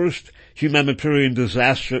the worst humanitarian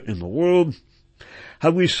disaster in the world?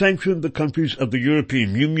 Have we sanctioned the countries of the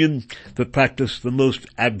European Union that practice the most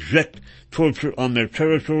abject torture on their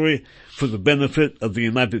territory for the benefit of the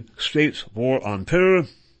United States war on terror?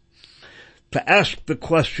 To ask the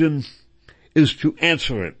question is to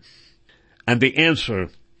answer it, and the answer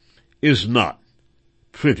is not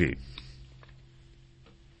pretty.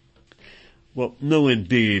 Well, no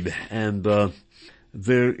indeed, and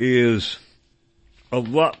there is a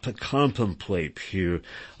lot to contemplate here.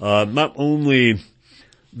 Not only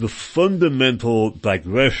the fundamental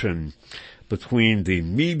digression between the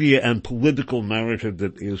media and political narrative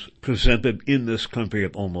that is presented in this country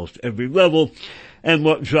at almost every level, and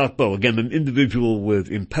what Jacques Beau, again an individual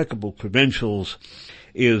with impeccable credentials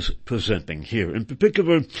is presenting here. In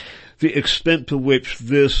particular, the extent to which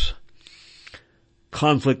this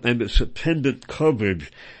conflict and its attendant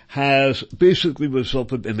coverage has basically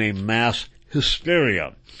resulted in a mass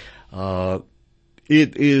hysteria.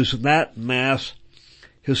 It is that mass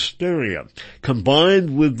hysteria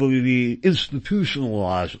combined with the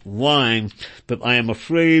institutionalized lying that I am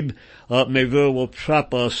afraid may very well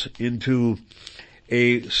trap us into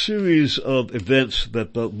a series of events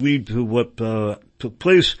that lead to what took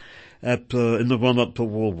place in the run-up to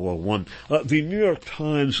World War I. The New York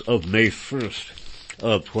Times of May 1st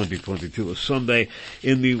of 2022, a Sunday,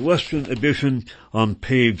 in the Western edition on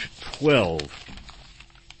page 12,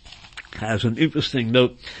 has an interesting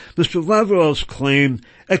note. Mr. Lavrov's claim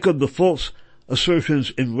echoed the false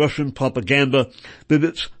assertions in Russian propaganda that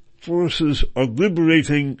its forces are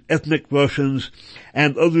liberating ethnic Russians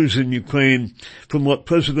and others in Ukraine from what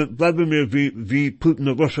President Vladimir V. Putin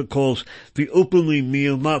of Russia calls the openly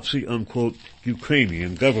neo-Nazi, unquote,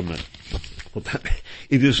 Ukrainian government. Well,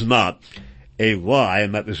 it is not a lie,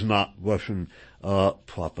 and that is not Russian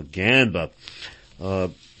propaganda.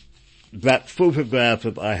 That photograph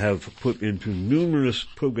that I have put into numerous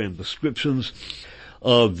program descriptions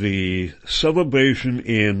of the celebration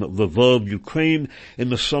in Lvov, Ukraine in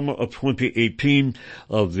the summer of 2018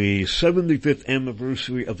 of the 75th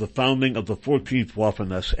anniversary of the founding of the 14th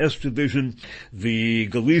Waffen-SS Division, the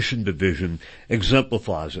Galician Division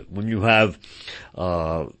exemplifies it. When you have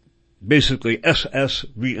basically SS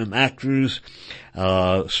reenactors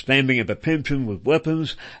standing at attention with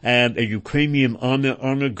weapons and a Ukrainian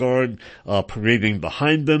honor guard parading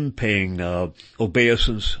behind them, paying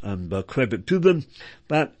obeisance and credit to them.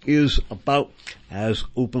 That is about as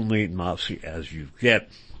openly Nazi as you get.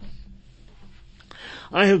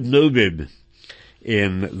 I have noted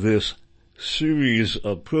in this series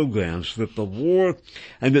of programs that the war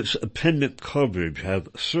and its attendant coverage have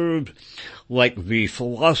served like the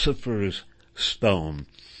philosopher's stone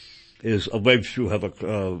is alleged to have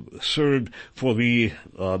served for the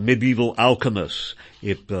medieval alchemists.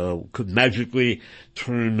 It could magically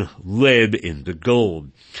turn lead into gold.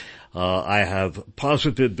 I have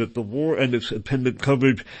posited that the war and its attendant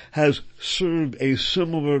coverage has served a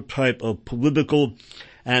similar type of political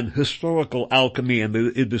and historical alchemy, and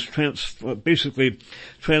it is basically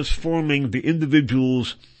transforming the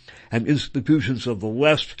individuals and institutions of the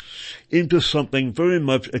West into something very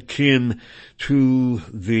much akin to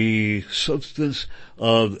the substance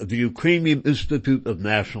of the Ukrainian Institute of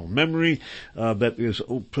National Memory that is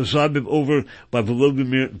presided over by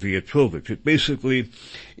Volodymyr Vyatrovich. It basically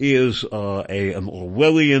is an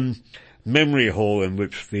Orwellian memory hole in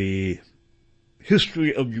which the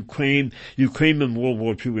history of Ukraine and World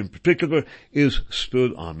War II in particular, is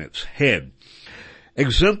stood on its head.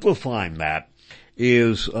 Exemplifying that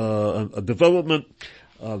is a development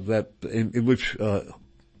in which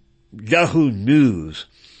Yahoo News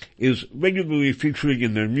is regularly featuring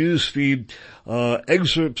in their news feed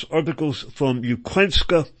excerpts, articles from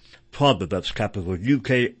Ukrainska Pravda, that's capital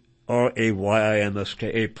Ukrayinska,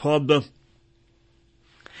 Pravda.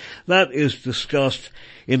 That is discussed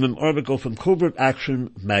in an article from Covert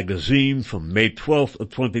Action magazine from May 12th of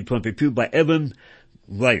 2022 by Evan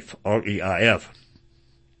Reif, R-E-I-F.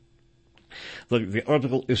 The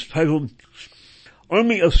article is titled,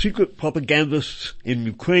 Army of Secret Propagandists in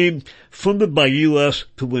Ukraine Funded by U.S.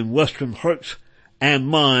 to Win Western Hearts and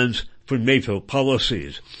Minds for NATO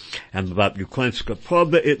Policies. And about Ukrainska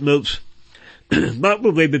Pravda, it notes, not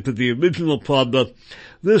related to the original Pravda,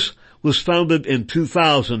 this was founded in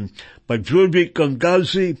 2000 by Georgy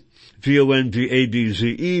Gongadze,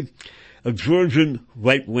 G-O-N-G-A-D-Z-E, a Georgian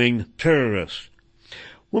right-wing terrorist.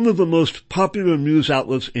 One of the most popular news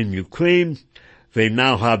outlets in Ukraine, they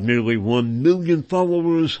now have nearly 1 million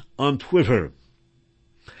followers on Twitter.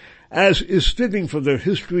 As is fitting for their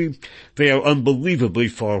history, they are unbelievably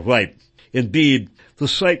far right. Indeed, the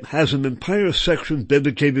site has an entire section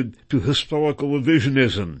dedicated to historical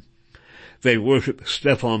revisionism. They worship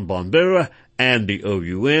Stefan Bandera and the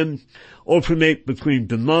OUN, alternate between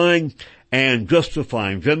denying and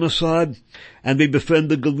justifying genocide, and they defend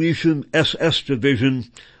the Galician SS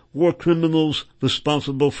Division, war criminals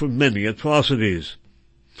responsible for many atrocities.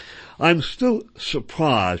 I'm still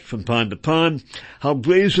surprised from time to time how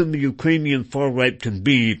brazen the Ukrainian far-right can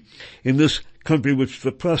be in this country which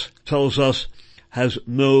the press tells us has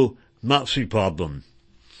no Nazi problem.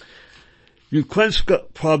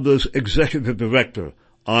 Ukrainska Pravda's executive director,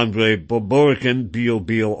 Andrei Boborikin,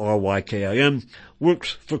 B-O-B-O-R-Y-K-I-N,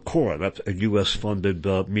 works for Kora, that's a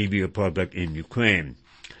U.S.-funded media project in Ukraine.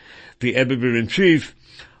 The editor-in-chief,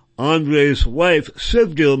 Andrei's wife,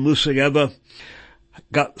 Sevgil Musayeva,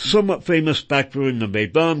 got somewhat famous back during the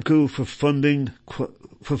Maidan coup for founding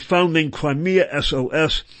Crimea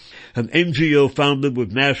SOS, an NGO founded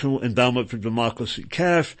with National Endowment for Democracy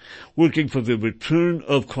cash, working for the return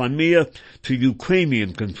of Crimea to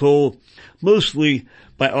Ukrainian control, mostly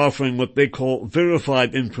by offering what they call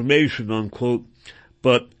verified information, unquote,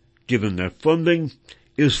 but given their funding,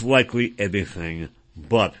 is likely anything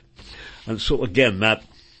but. And so again, that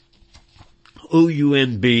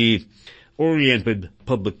OUNB-oriented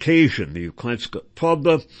publication, the Ukrainska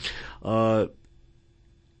Pravda,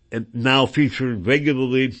 and now featured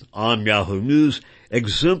regularly on Yahoo News,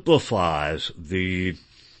 exemplifies the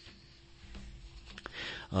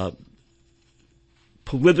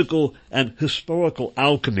political and historical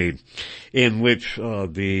alchemy in which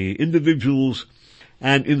the individuals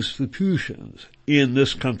and institutions in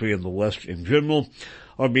this country and the West in general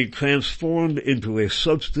are being transformed into a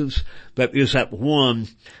substance that is at one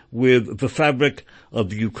with the fabric of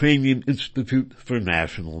the Ukrainian Institute for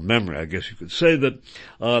National Memory. I guess you could say that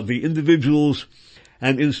the individuals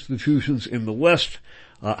and institutions in the West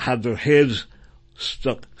have their heads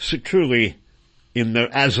stuck securely in their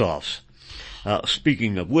Azovs.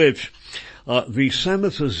 Speaking of which, the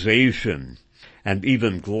sanitization and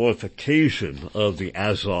even glorification of the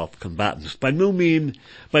Azov combatants, by no means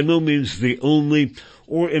the only,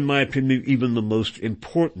 or in my opinion, even the most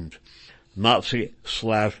important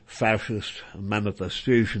Nazi/fascist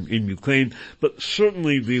manifestation in Ukraine, but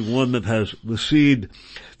certainly the one that has received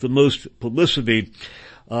the most publicity,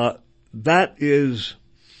 that is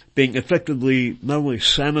being effectively not only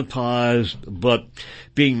sanitized, but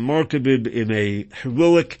being marketed in a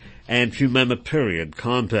heroic and humanitarian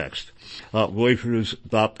context.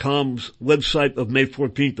 Reuters.com's website of May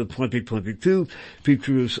 14th of 2022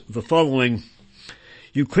 features the following: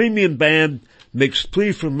 Ukrainian band makes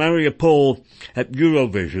plea for Mariupol at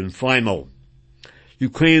Eurovision final.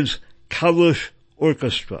 Ukraine's Kalush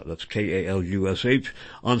Orchestra, that's K-A-L-U-S-H,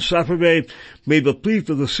 on Saturday made a plea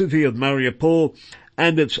for the city of Mariupol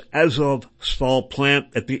and its Azovstal plant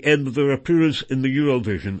at the end of their appearance in the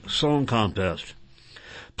Eurovision Song Contest.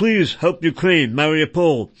 Please help Ukraine,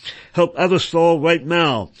 Mariupol. Help Azovstal right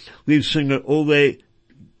now, lead singer Ole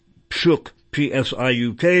Pshuk,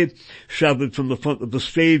 P-S-I-U-K, shouted from the front of the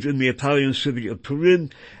stage in the Italian city of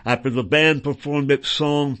Turin after the band performed its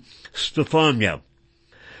song Stefania.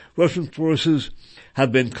 Russian forces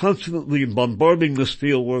have been constantly bombarding the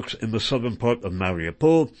steelworks in the southern part of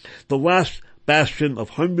Mariupol, the last bastion of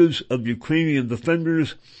hundreds of Ukrainian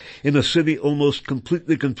defenders in a city almost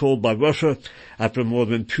completely controlled by Russia after more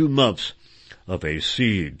than 2 months of a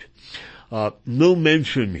siege. No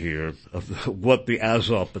mention here of what the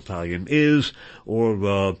Azov Battalion is,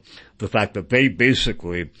 or the fact that they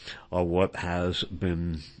basically are what has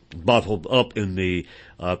been bottled up in the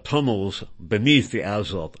tunnels beneath the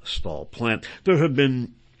Azovstal plant. There have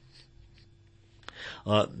been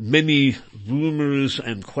many rumors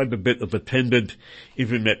and quite a bit of attendant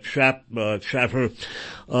internet chatter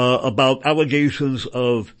about allegations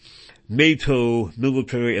of NATO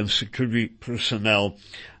military and security personnel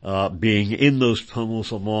being in those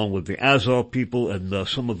tunnels along with the Azov people, and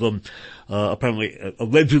some of them apparently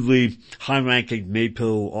allegedly high-ranking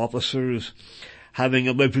NATO officers having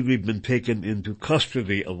allegedly been taken into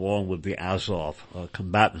custody along with the Azov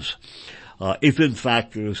combatants. If in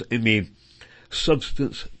fact there is any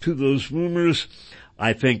substance to those rumors,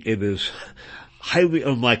 I think it is highly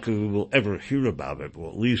unlikely we will ever hear about it, or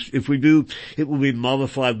at least if we do, it will be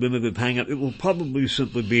modified, limited hangout. It will probably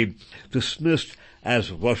simply be dismissed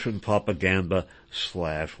as Russian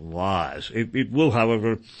propaganda/lies. It will,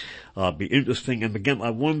 however, be interesting. And again, I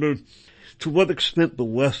wonder to what extent the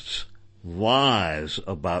West's lies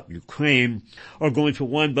about Ukraine are going to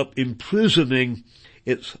wind up imprisoning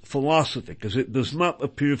its philosophy, because it does not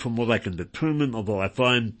appear, from what I can determine, although I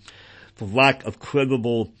find the lack of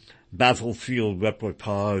credible battlefield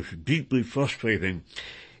reportage deeply frustrating,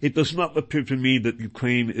 it does not appear to me that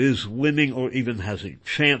Ukraine is winning or even has a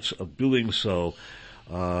chance of doing so.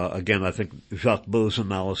 Again, I think Jacques Beau's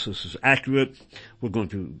analysis is accurate. We're going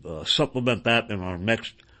to supplement that in our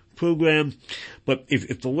next program. But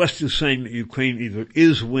if the West is saying that Ukraine either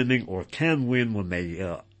is winning or can win when they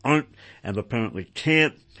aren't and apparently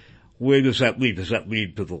can't, where does that lead? Does that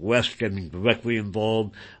lead to the West getting directly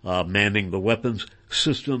involved, manning the weapons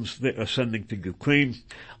systems they are sending to Ukraine?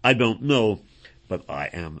 I don't know, but I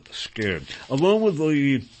am scared. Along with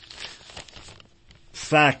the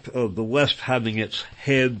fact of the West having its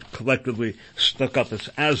head collectively stuck up its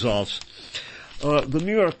Azovs, the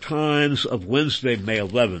New York Times of Wednesday, May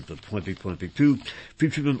 11th of 2022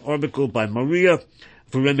 featured an article by Maria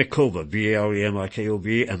Varenikova,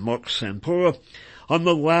 V-A-R-E-N-I-K-O-V, and Mark Santora. On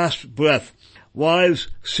the last breath, wives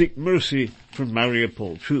seek mercy from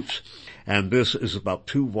Mariupol troops. And this is about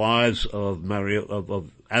two wives of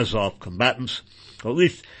Azov combatants, or at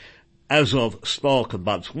least Azov Stal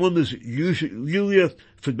combatants. One is Yulia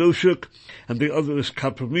Fedoshuk, and the other is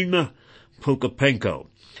Katerina Prokopenko.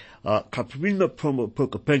 Katerina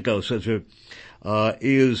Prokopenko, says her,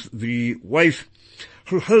 is the wife.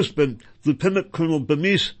 Her husband, Lieutenant Colonel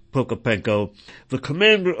Denis Prokopenko, the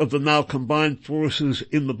commander of the now combined forces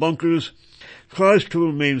in the bunkers, tries to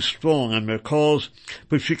remain strong on their calls,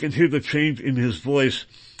 but she can hear the change in his voice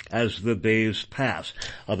as the days pass.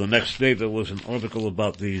 The next day there was an article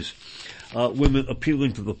about these women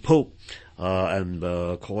appealing to the Pope and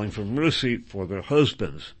calling for mercy for their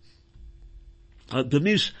husbands.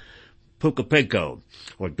 Denis Prokopenko,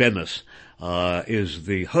 or Denis, is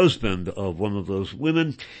the husband of one of those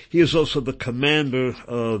women. He is also the commander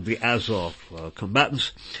of the Azov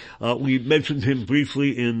combatants. We mentioned him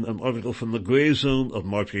briefly in an article from the Gray Zone of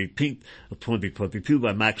March 18th of 2022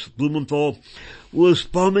 by Max Blumenthal. Was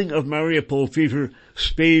bombing of Mariupol theater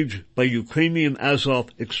staged by Ukrainian Azov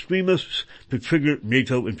extremists to trigger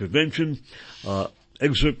NATO intervention?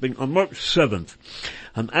 Excerpting on March 7th,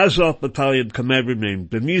 an Azov battalion commander named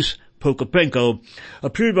Denis Prokopenko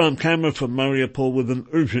appeared on camera from Mariupol with an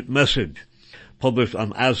urgent message. Published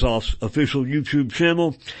on Azov's official YouTube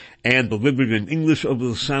channel and delivered in English over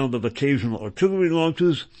the sound of occasional artillery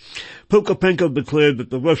launches, Prokopenko declared that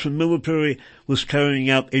the Russian military was carrying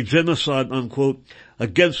out a genocide, unquote,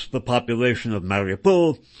 against the population of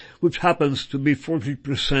Mariupol, which happens to be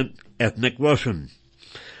 40% ethnic Russian.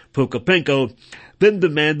 Prokopenko then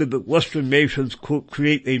demanded that Western nations, quote,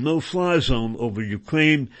 create a no-fly zone over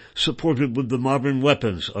Ukraine supported with the modern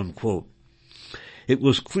weapons, unquote. It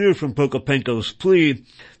was clear from Prokopenko's plea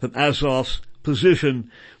that Azov's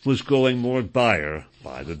position was growing more dire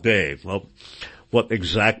by the day. Well, what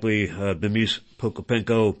exactly Denis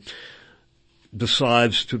Prokopenko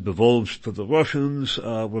decides to divulge to the Russians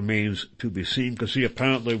remains to be seen, because he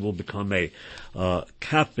apparently will become a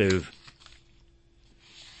captive.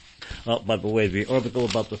 By the way, the article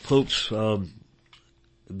about the Pope's, the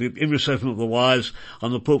intercession of the wise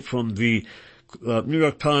on the Pope from the New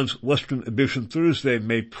York Times Western Edition, Thursday,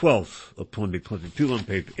 May 12th of 2022, on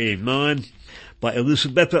page A9, by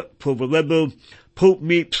Elisabetta Povoledo. Pope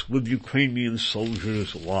meets with Ukrainian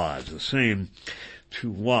soldiers' wives, the same two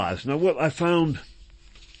wives. Now, what I found,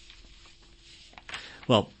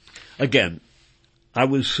 well, again, I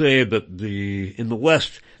would say that in the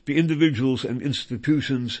West, the individuals and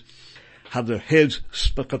institutions have their heads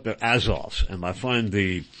stuck up their Azovs, and I find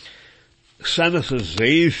the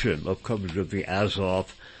sanitization of coverage of the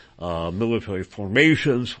Azov military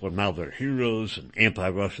formations, where now they're heroes and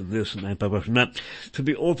anti-Russian this and anti-Russian that, to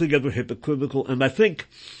be altogether hypocritical. And I think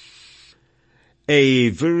a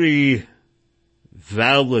very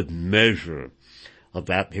valid measure of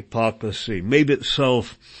that hypocrisy made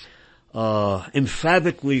itself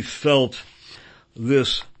emphatically felt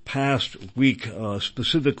this past week,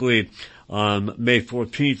 specifically on May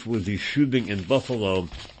 14th with the shooting in Buffalo.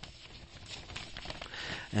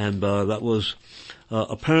 And that was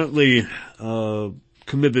apparently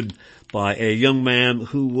committed by a young man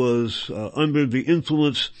who was under the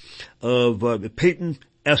influence of Peyton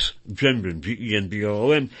S. Gendron,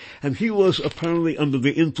 G-E-N-D-R-O-N, and he was apparently under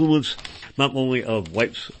the influence not only of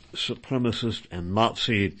white supremacist and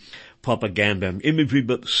Nazi propaganda and imagery,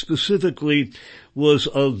 but specifically was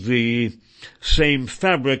of the same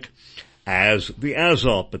fabric as the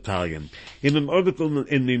Azov Battalion. In an article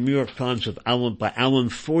in the New York Times by Alan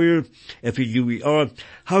Feuer, F-E-U-E-R,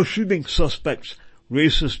 how shooting suspects'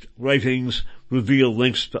 racist writings reveal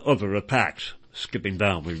links to other attacks. Skipping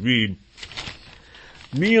down, we read,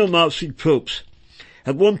 neo-Nazi tropes.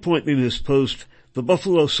 At one point in his post, the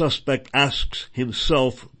Buffalo suspect asks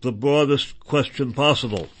himself the broadest question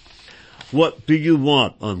possible. What do you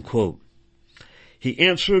want, unquote. He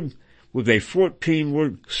answered with a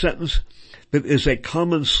 14-word sentence that is a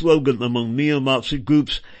common slogan among neo-Nazi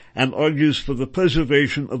groups and argues for the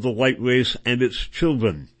preservation of the white race and its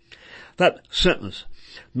children. That sentence,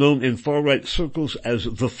 known in far-right circles as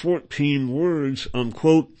the 14 words,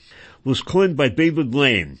 unquote, was coined by David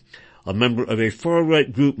Lane, a member of a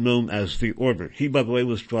far-right group known as The Order. He, by the way,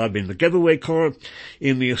 was driving the getaway car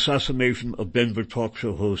in the assassination of Denver talk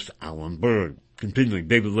show host Alan Berg. Continuing,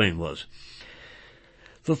 David Lane was.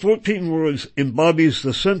 The 14 words embodies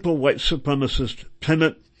the central white supremacist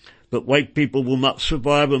tenet that white people will not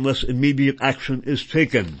survive unless immediate action is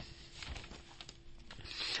taken.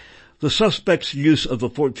 The suspect's use of the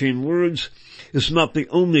 14 words is not the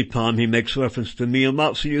only time he makes reference to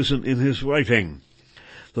neo-Nazism in his writing.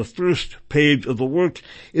 The first page of the work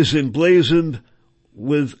is emblazoned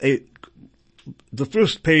with a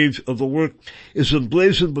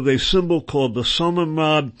symbol called the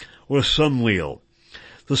Sonnenrad or sun wheel.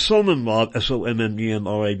 The Sonnenrad,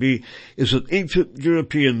 S-O-N-N-E-N-R-A-D, is an ancient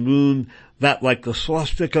European moon that, like the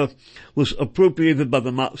swastika, was appropriated by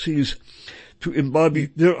the Nazis to embody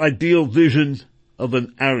their ideal vision of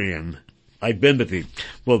an Aryan identity.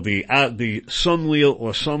 Well, the sun wheel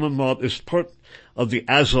or Sonnenrad is part of the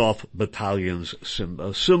Azov battalion's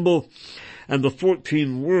symbol, and the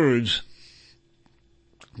 14 words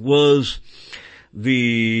was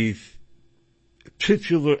the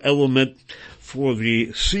titular element for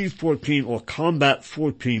the C-14 or Combat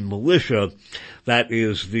 14 militia. That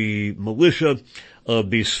is the militia of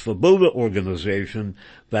the Svoboda organization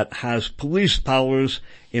that has police powers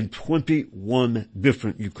in 21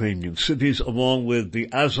 different Ukrainian cities, along with the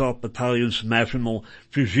Azov Battalion's National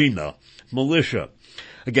Druzhina militia.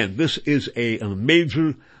 Again, this is a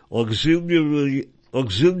major auxiliary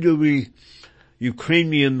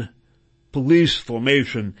Ukrainian police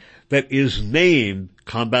formation that is named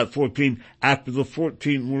Combat 14 after the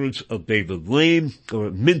 14 words of David Lame, or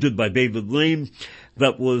minted by David Lame.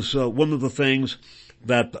 That was one of the things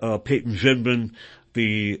that Peyton Gendron,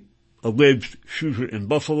 the alleged shooter in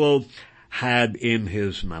Buffalo, had in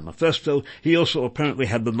his manifesto. He also apparently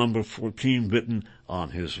had the number 14 written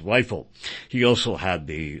on his rifle. He also had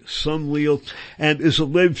the sun wheel and is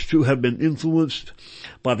alleged to have been influenced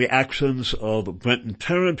by the actions of Brenton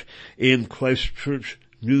Tarrant in Christchurch,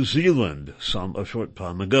 New Zealand, a short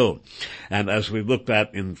time ago. And as we looked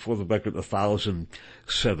at in, for the record,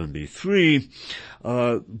 1073,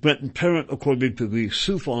 Brenton Tarrant, according to the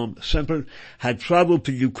Suffolk Center, had traveled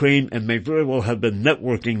to Ukraine and may very well have been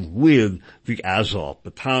networking with the Azov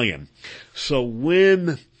Battalion. So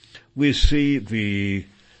when we see the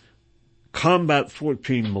Combat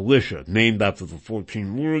 14 militia, named after the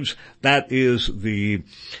 14 words, that is the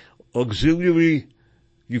auxiliary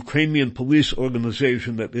Ukrainian police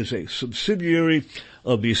organization that is a subsidiary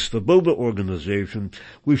of the Svoboda organization.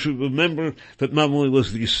 We should remember that not only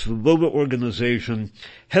was the Svoboda organization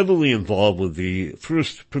heavily involved with the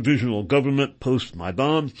first provisional government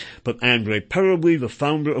post-Maidan, but Andrei Perobly, the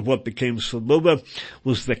founder of what became Svoboda,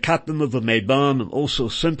 was the captain of the Maidan and also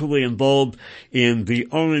centrally involved in the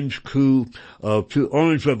Orange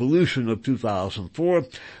Orange Revolution of 2004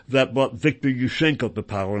 that brought Viktor Yushchenko to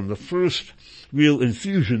power in the first real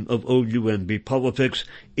infusion of OUNB politics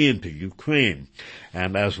into Ukraine.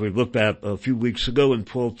 And as we looked at a few weeks ago in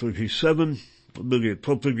 1237,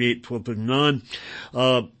 1238, 1239,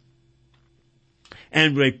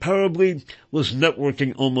 Andrei Perobly was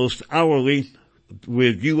networking almost hourly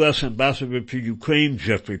with U.S. Ambassador to Ukraine,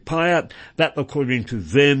 Jeffrey Pyatt, that according to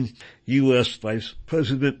then U.S. Vice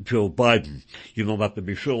President Joe Biden. You don't have to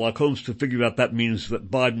be Sherlock Holmes to figure out that means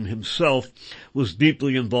that Biden himself was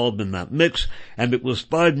deeply involved in that mix, and it was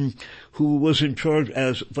Biden who was in charge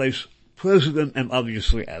as Vice President and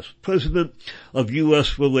obviously as President of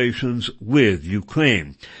U.S. relations with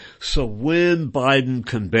Ukraine. So when Biden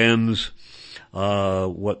condemns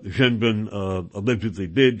what Gendron allegedly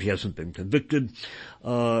did, he hasn't been convicted,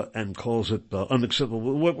 and calls it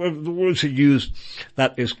unacceptable. The words he used,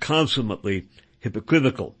 that is consummately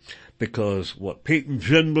hypocritical, because what Peyton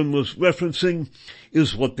Gendron was referencing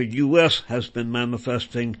is what the U.S. has been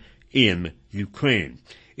manifesting in Ukraine.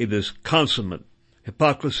 It is consummate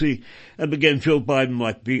hypocrisy, and again, Joe Biden,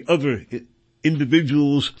 like the other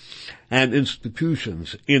individuals and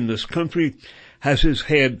institutions in this country, has his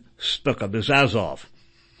head stuck up his Azov.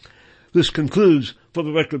 This concludes For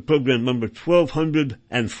the Record program number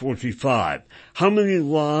 1245. How Many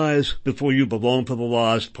Lies Before You Belong to the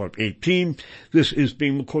Lies, part 18. This is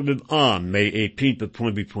being recorded on May 18th of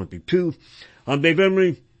 2022. I'm Dave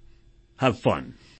Emery. Have fun.